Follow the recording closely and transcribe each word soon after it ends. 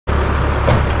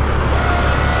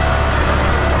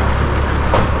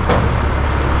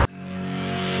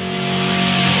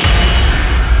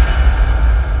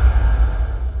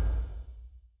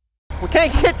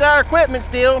our equipment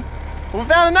still. We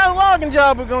found another logging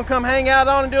job we're gonna come hang out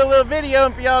on and do a little video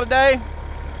for y'all today.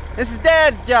 This is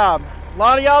Dad's job. A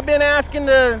lot of y'all been asking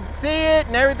to see it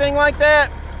and everything like that.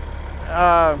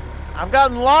 I've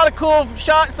gotten a lot of cool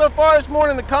shots so far this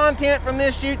morning. The content from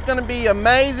this shoot's gonna be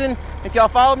amazing. If y'all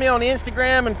follow me on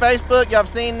Instagram and Facebook, y'all have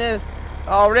seen this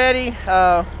already.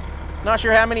 Not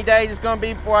sure how many days it's gonna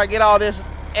be before I get all this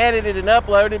edited and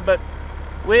uploaded, but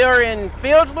we are in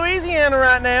Fields, Louisiana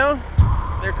right now.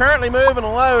 They're currently moving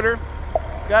a loader.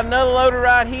 Got another loader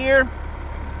right here.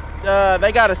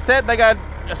 They got a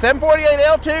 748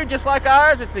 L2 just like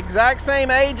ours. It's the exact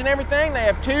same age and everything. They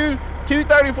have two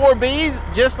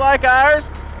 234Bs just like ours.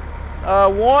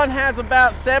 One has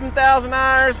about 7,000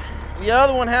 hours. The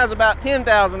other one has about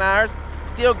 10,000 hours.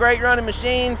 Still great running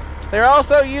machines. They're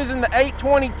also using the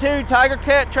 822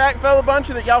 Tigercat track fella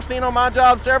buncher that y'all seen on my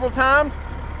job several times.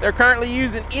 They're currently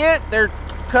using it. They're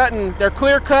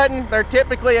clear cutting. They're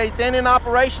typically a thinning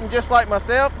operation just like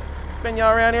myself. Spin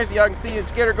y'all around here so y'all can see the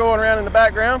skidder going around in the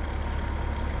background.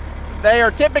 They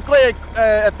are typically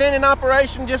a thinning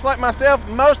operation just like myself,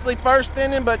 mostly first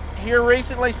thinning, but here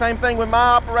recently, same thing with my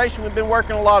operation. We've been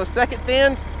working a lot of second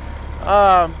thins.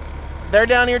 They're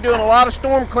down here doing a lot of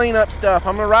storm cleanup stuff.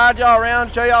 I'm gonna ride y'all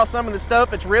around, show y'all some of the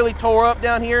stuff that's really tore up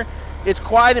down here. It's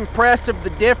quite impressive, the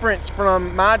difference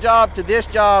from my job to this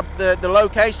job. The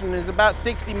location is about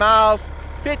 60 miles,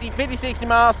 50, 60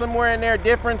 miles, somewhere in there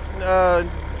difference,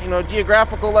 you know,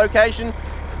 geographical location.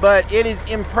 But it is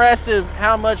impressive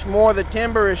how much more the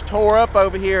timber is tore up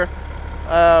over here.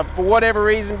 For whatever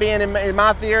reason, being in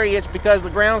my theory, it's because the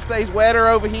ground stays wetter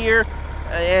over here,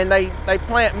 and they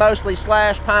plant mostly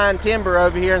slash pine timber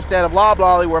over here instead of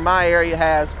loblolly where my area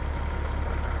has.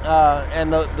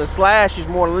 And the slash is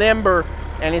more limber,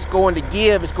 and it's going to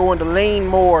give, it's going to lean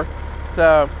more.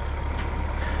 So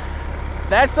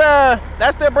that's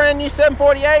their brand new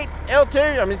 748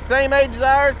 L2. I mean, it's the same age as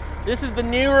ours. This is the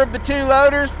newer of the two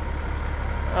loaders.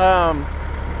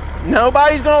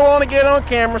 Nobody's gonna want to get on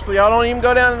camera, so y'all don't even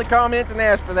go down in the comments and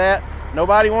ask for that.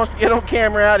 Nobody wants to get on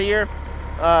camera out here.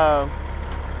 And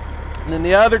then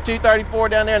the other 234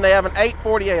 down there, and they have an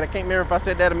 848. I can't remember if I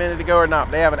said that a minute ago or not.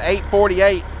 They have an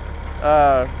 848.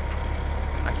 I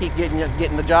keep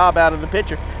getting the job out of the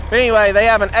picture. But anyway, they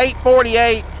have an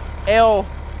 848 L.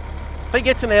 I think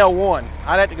it's an L1.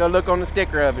 I'd have to go look on the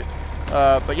sticker of it.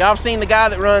 But y'all have seen the guy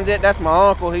that runs it. That's my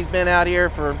uncle. He's been out here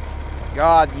for,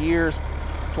 God, years,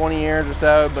 20 years or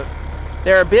so. But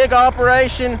they're a big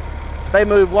operation. They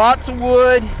move lots of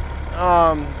wood.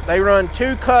 They run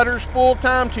 2 cutters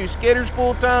full-time, 2 skidders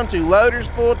full-time, 2 loaders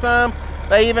full-time.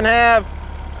 They even have,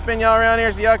 spin y'all around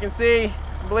here so y'all can see,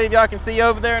 I believe y'all can see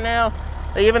over there now.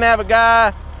 They even have a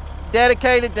guy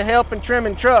dedicated to helping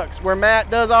trimming trucks. Where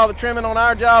Matt does all the trimming on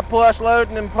our job, plus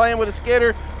loading and playing with a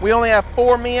skidder, we only have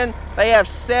 4 men. They have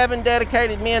 7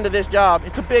 dedicated men to this job.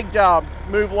 It's a big job,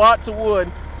 move lots of wood.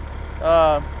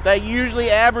 They usually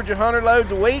average 100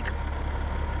 loads a week.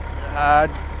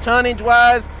 Tonnage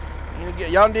wise,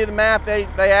 y'all can do the math, they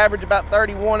average about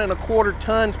 31.25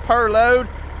 tons per load,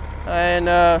 and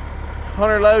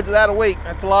 100 loads of that a week.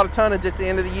 That's a lot of tonnage at the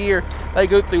end of the year. They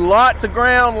go through lots of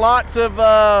ground, lots of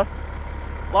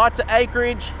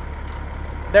acreage.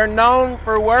 They're known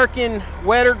for working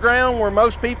wetter ground where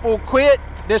most people quit.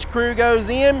 This crew goes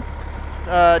in.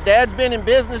 Dad's been in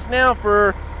business now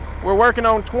for, we're working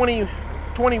on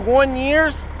 21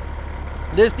 years.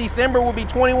 This December will be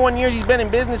 21 years he's been in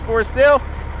business for himself.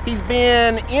 He's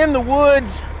been in the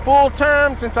woods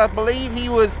full-time since I believe he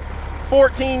was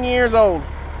 14 years old,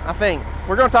 I think.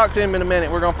 We're gonna talk to him in a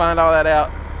minute. We're gonna find all that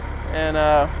out. And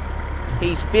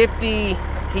he's 50,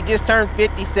 he just turned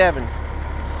 57.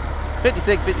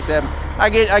 56, 57. I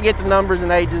get the numbers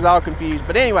and ages all confused.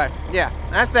 But anyway, yeah,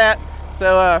 that's that.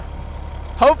 So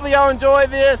hopefully y'all enjoy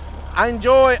this.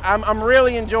 I'm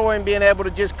really enjoying being able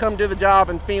to just come to the job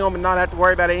and film and not have to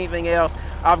worry about anything else.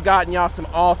 I've gotten y'all some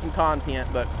awesome content.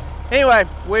 But anyway,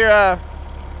 we're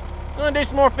gonna do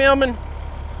some more filming.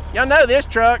 Y'all know this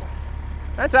truck.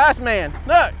 That's Iceman.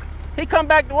 Look, he come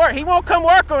back to work. He won't come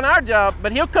work on our job,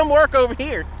 but he'll come work over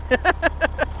here.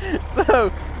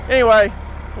 So anyway,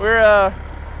 we're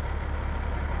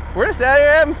just out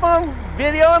here having fun,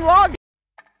 video and logging.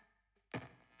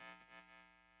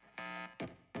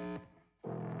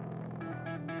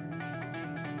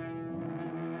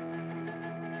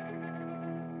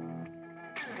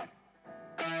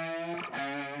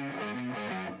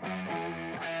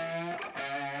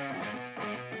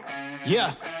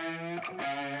 Yeah.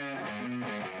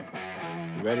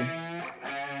 You ready?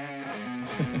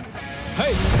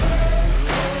 Hey.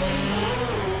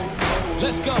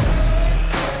 Let's go.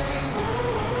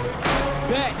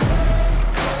 Back.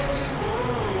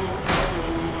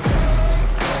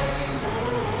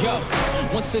 Yo,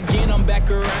 once again I'm back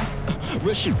around,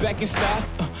 real shit back in style,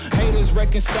 haters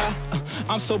reconcile,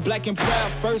 I'm so black and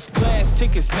proud, first class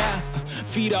tickets now,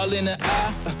 feet all in the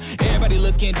aisle, everybody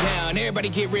looking down, everybody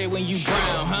get red when you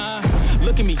brown, huh?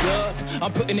 Look at me up,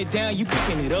 I'm putting it down, you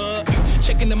picking it up,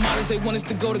 checking the models, they want us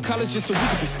to go to college just so we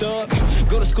can be stuck,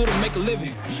 go to school to make a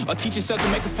living, or teach yourself to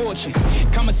make a fortune,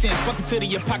 common sense, welcome to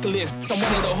the apocalypse, I'm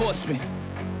one of the horsemen.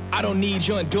 I don't need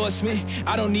your endorsement,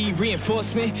 I don't need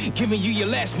reinforcement, giving you your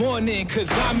last warning, cause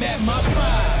I'm at my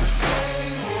prime.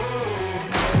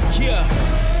 Yeah.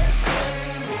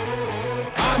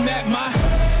 I'm at my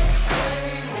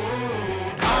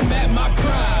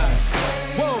prime.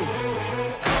 Whoa.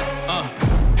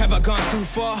 Have I gone too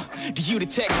far? Do you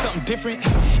detect something different?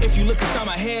 If you look inside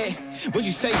my head, would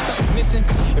you say something's missing?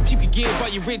 If you could give all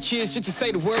your riches just to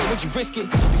say the word, would you risk it?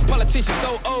 These politicians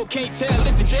so old, can't tell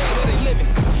if they're dead or they living.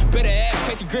 Better ask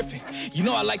Kathy Griffin, you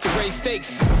know I like to raise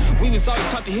stakes. We was always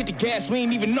taught to hit the gas, we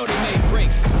ain't even know they made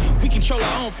brakes. We control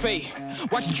our own fate,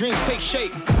 watching dreams take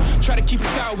shape. Try to keep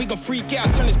us out, we gon' freak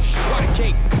out, turn this water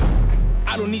cake.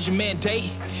 I don't need your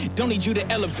mandate, don't need you to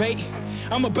elevate.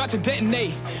 I'm about to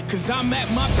detonate, cause I'm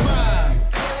at my prime.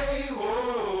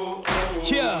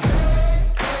 Yeah.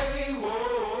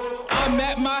 I'm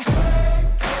at my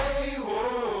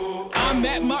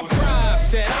prime,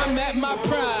 said I'm at my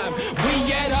prime.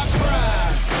 We at our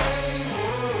prime.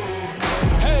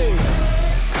 Hey,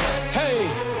 hey,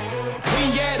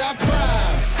 we at our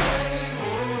prime.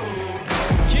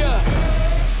 Yeah.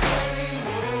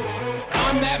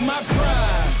 I'm at my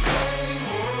prime.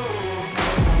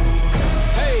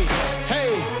 Hey,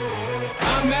 hey,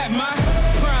 I'm at my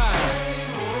prime.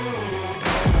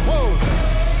 Whoa.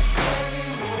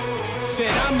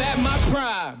 Said I'm at my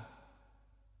prime.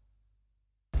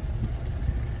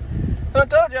 I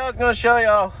told you I was going to show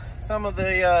y'all some of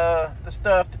the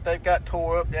stuff that they've got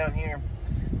tore up down here.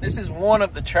 This is one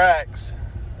of the tracks.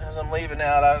 As I'm leaving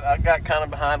out, I got kind of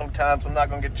behind on time, so I'm not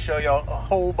going to get to show y'all a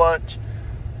whole bunch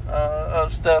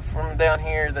of stuff from down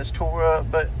here that's tore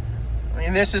up. But I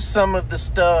mean, this is some of the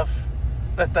stuff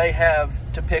that they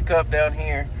have to pick up down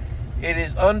here. It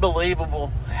is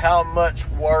unbelievable how much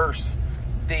worse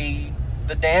the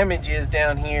damage is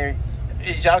down here.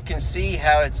 As y'all can see,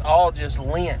 how it's all just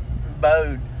lint.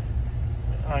 Bowed.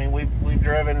 I mean, we've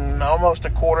driven almost a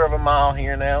quarter of a mile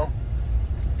here now,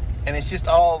 and it's just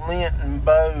all lint and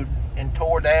bowed and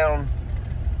tore down.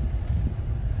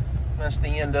 That's the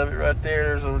end of it right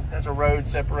there. There's a road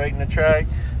separating the track.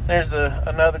 There's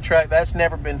another track that's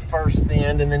never been first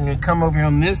thinned, and then you come over here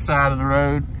on this side of the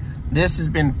road. This has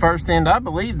been first thinned. I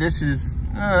believe this is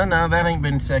no, that ain't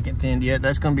been second thinned yet.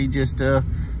 That's going to be just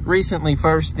recently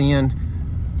first thinned.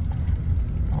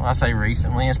 Well, I say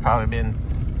recently, it's probably been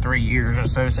 3 years or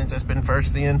so since it's been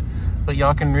first thinned, but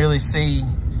y'all can really see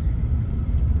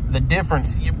the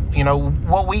difference. You know,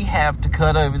 what we have to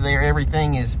cut over there,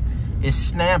 everything is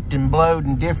snapped and blowed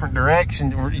in different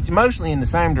directions. It's mostly in the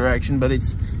same direction, but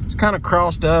it's kind of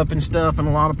crossed up and stuff in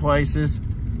a lot of places.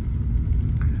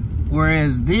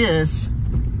 Whereas this,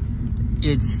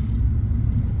 it's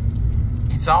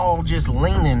all just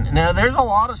leaning. Now, there's a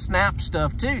lot of snap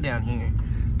stuff too down here.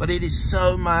 But it is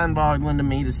so mind-boggling to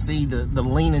me to see the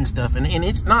leaning stuff. And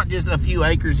it's not just a few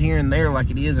acres here and there like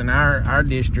it is in our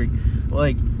district.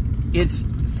 Like, it's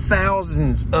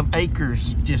thousands of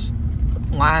acres just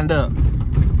lined up.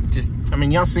 I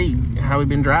mean, y'all see how we've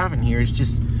been driving here. It's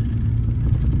just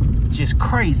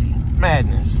crazy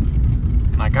madness.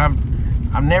 Like, I've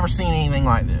never seen anything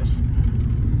like this.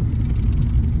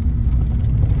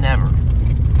 Never.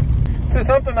 So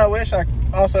something I wish I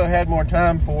also had more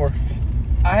time for.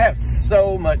 I have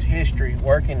so much history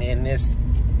working in this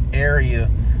area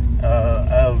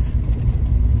of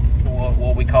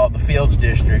what we call the Fields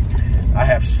District. I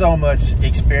have so much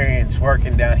experience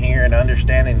working down here and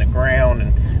understanding the ground.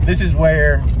 And this is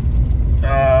where,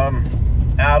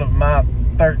 out of my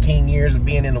 13 years of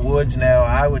being in the woods now,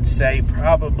 I would say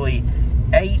probably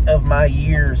 8 of my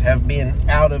years have been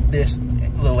out of this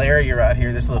little area right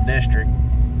here, this little district.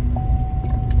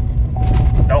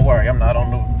 Don't worry, I'm not on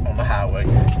the highway.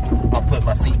 I'll put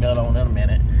my seatbelt on in a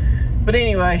minute. But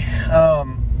anyway,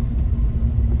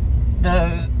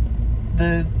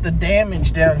 the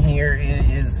damage down here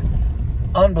is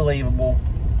unbelievable.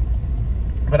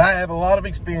 But I have a lot of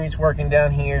experience working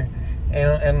down here,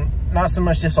 and not so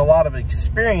much just a lot of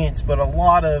experience, but a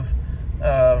lot of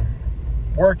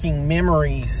working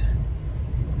memories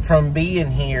from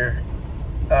being here.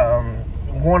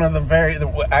 One of the very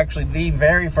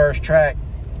first track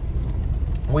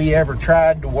we ever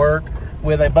tried to work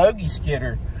with a bogey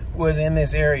skidder was in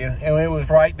this area, and it was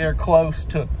right there close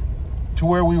to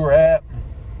where we were at.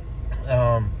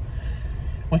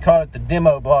 We called it the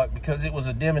demo block because it was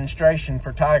a demonstration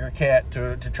for Tigercat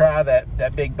to try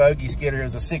that big bogey skidder. It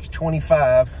was a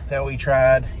 625 that we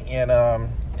tried in a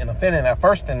thinning, our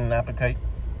first thinning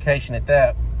application at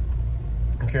that.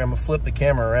 Okay, I'm gonna flip the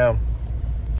camera around.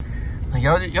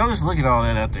 Y'all just look at all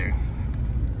that out there.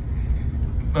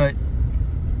 But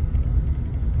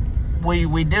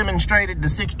we demonstrated the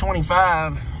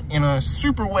 625 in a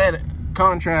super wet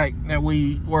contract that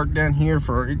we worked down here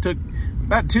for. It took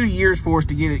about 2 years for us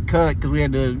to get it cut because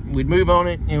we'd move on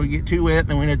it and it would get too wet,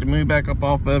 then we'd have to move back up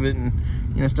off of it and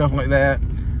stuff like that.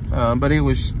 But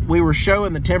we were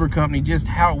showing the timber company just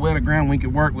how wet a ground we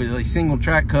could work with a single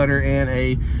track cutter and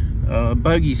a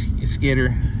bogey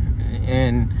skidder,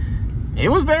 and it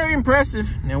was very impressive.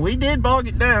 Now we did bog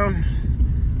it down.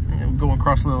 And going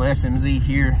across a little SMZ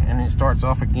here, and it starts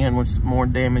off again with some more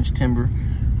damaged timber.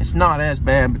 It's not as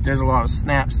bad, but there's a lot of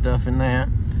snap stuff in that.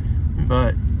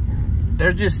 But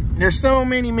there's so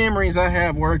many memories I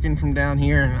have working from down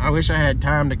here, and I wish I had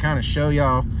time to kind of show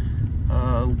y'all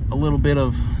a little bit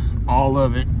of all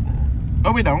of it.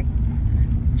 But we don't.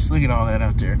 Just look at all that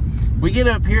out there. We get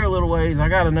up here a little ways. I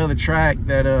got another track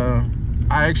that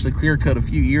I actually clear cut a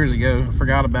few years ago. I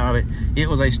forgot about it. It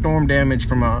was a storm damage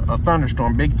from a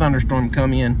thunderstorm, big thunderstorm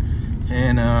come in,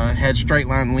 and had straight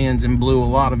line winds and blew a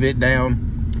lot of it down.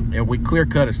 And we clear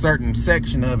cut a certain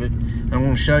section of it. I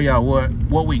want to show y'all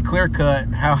what we clear cut,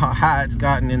 how high it's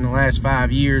gotten in the last 5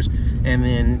 years, and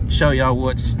then show y'all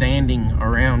what's standing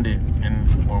around it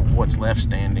or what's left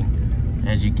standing.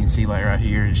 As you can see, like right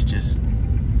here, it's just,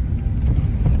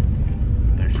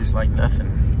 there's just like nothing.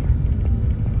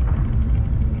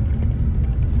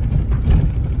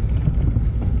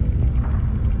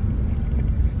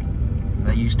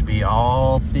 That used to be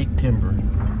all thick timber.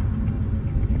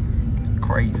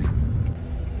 Crazy.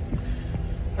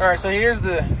 All right, so here's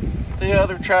the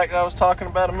other track that I was talking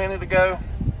about a minute ago.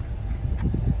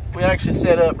 We actually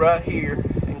set up right here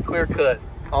and clear cut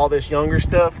all this younger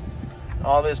stuff,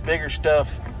 all this bigger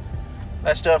stuff.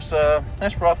 That stuff's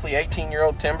that's roughly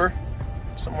 18-year-old timber,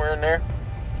 somewhere in there.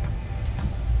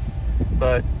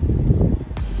 But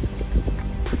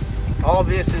all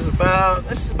this is about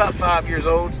 5 years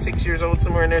old, 6 years old,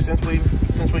 somewhere in there since we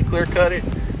clear cut it.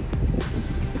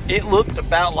 It looked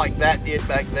about like that did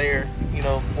back there. You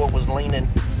know, what was leaning,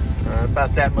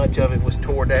 about that much of it was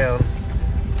tore down.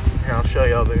 Here, I'll show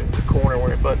y'all the corner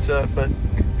where it butts up. But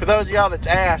for those of y'all that's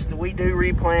asked, we do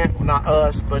replant. Well, not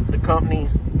us, but the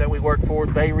companies that we work for,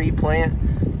 they replant.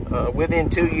 Within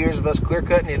 2 years of us clear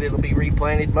cutting it, it'll be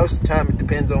replanted. Most of the time it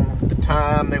depends on the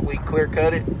time that we clear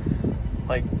cut it.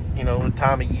 Like, you know, the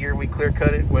time of year we clear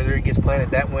cut it, whether it gets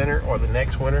planted that winter or the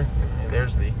next winter. And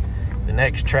there's the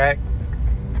next track.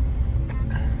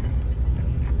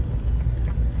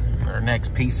 Our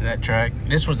next piece of that track.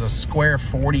 This was a square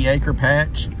 40-acre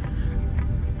patch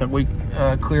that we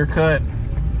clear cut.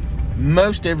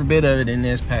 Most every bit of it in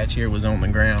this patch here was on the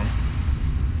ground.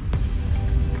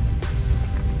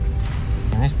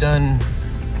 And it's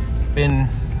been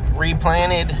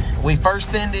replanted. We first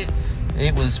thinned it.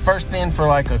 It was first thinned for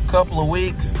like a couple of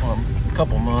weeks, a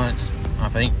couple months, I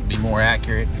think would be more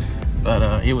accurate.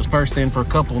 But it was first thinned for a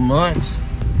couple of months,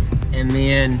 and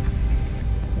then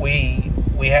we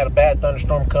had a bad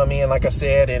thunderstorm come in, like I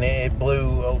said, and it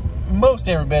blew most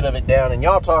every bit of it down. And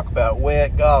y'all talk about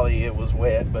wet, golly, it was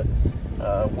wet. But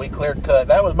we clear cut.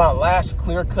 That was my last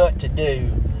clear cut to do.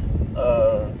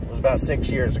 It was about 6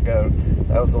 years ago.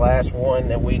 That was the last one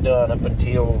that we done up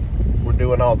until we're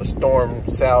doing all the storm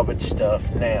salvage stuff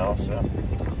now. So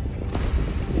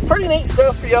pretty neat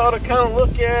stuff for y'all to kind of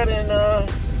look at and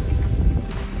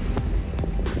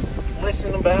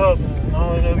listen about and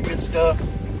all that other good stuff.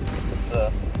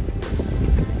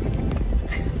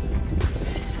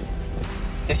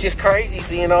 It's just crazy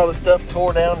seeing all the stuff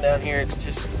tore down here. It's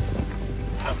just,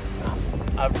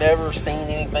 I've never seen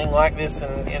anything like this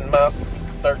in my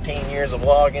 13 years of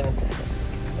logging,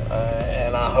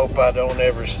 and I hope I don't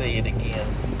ever see it again.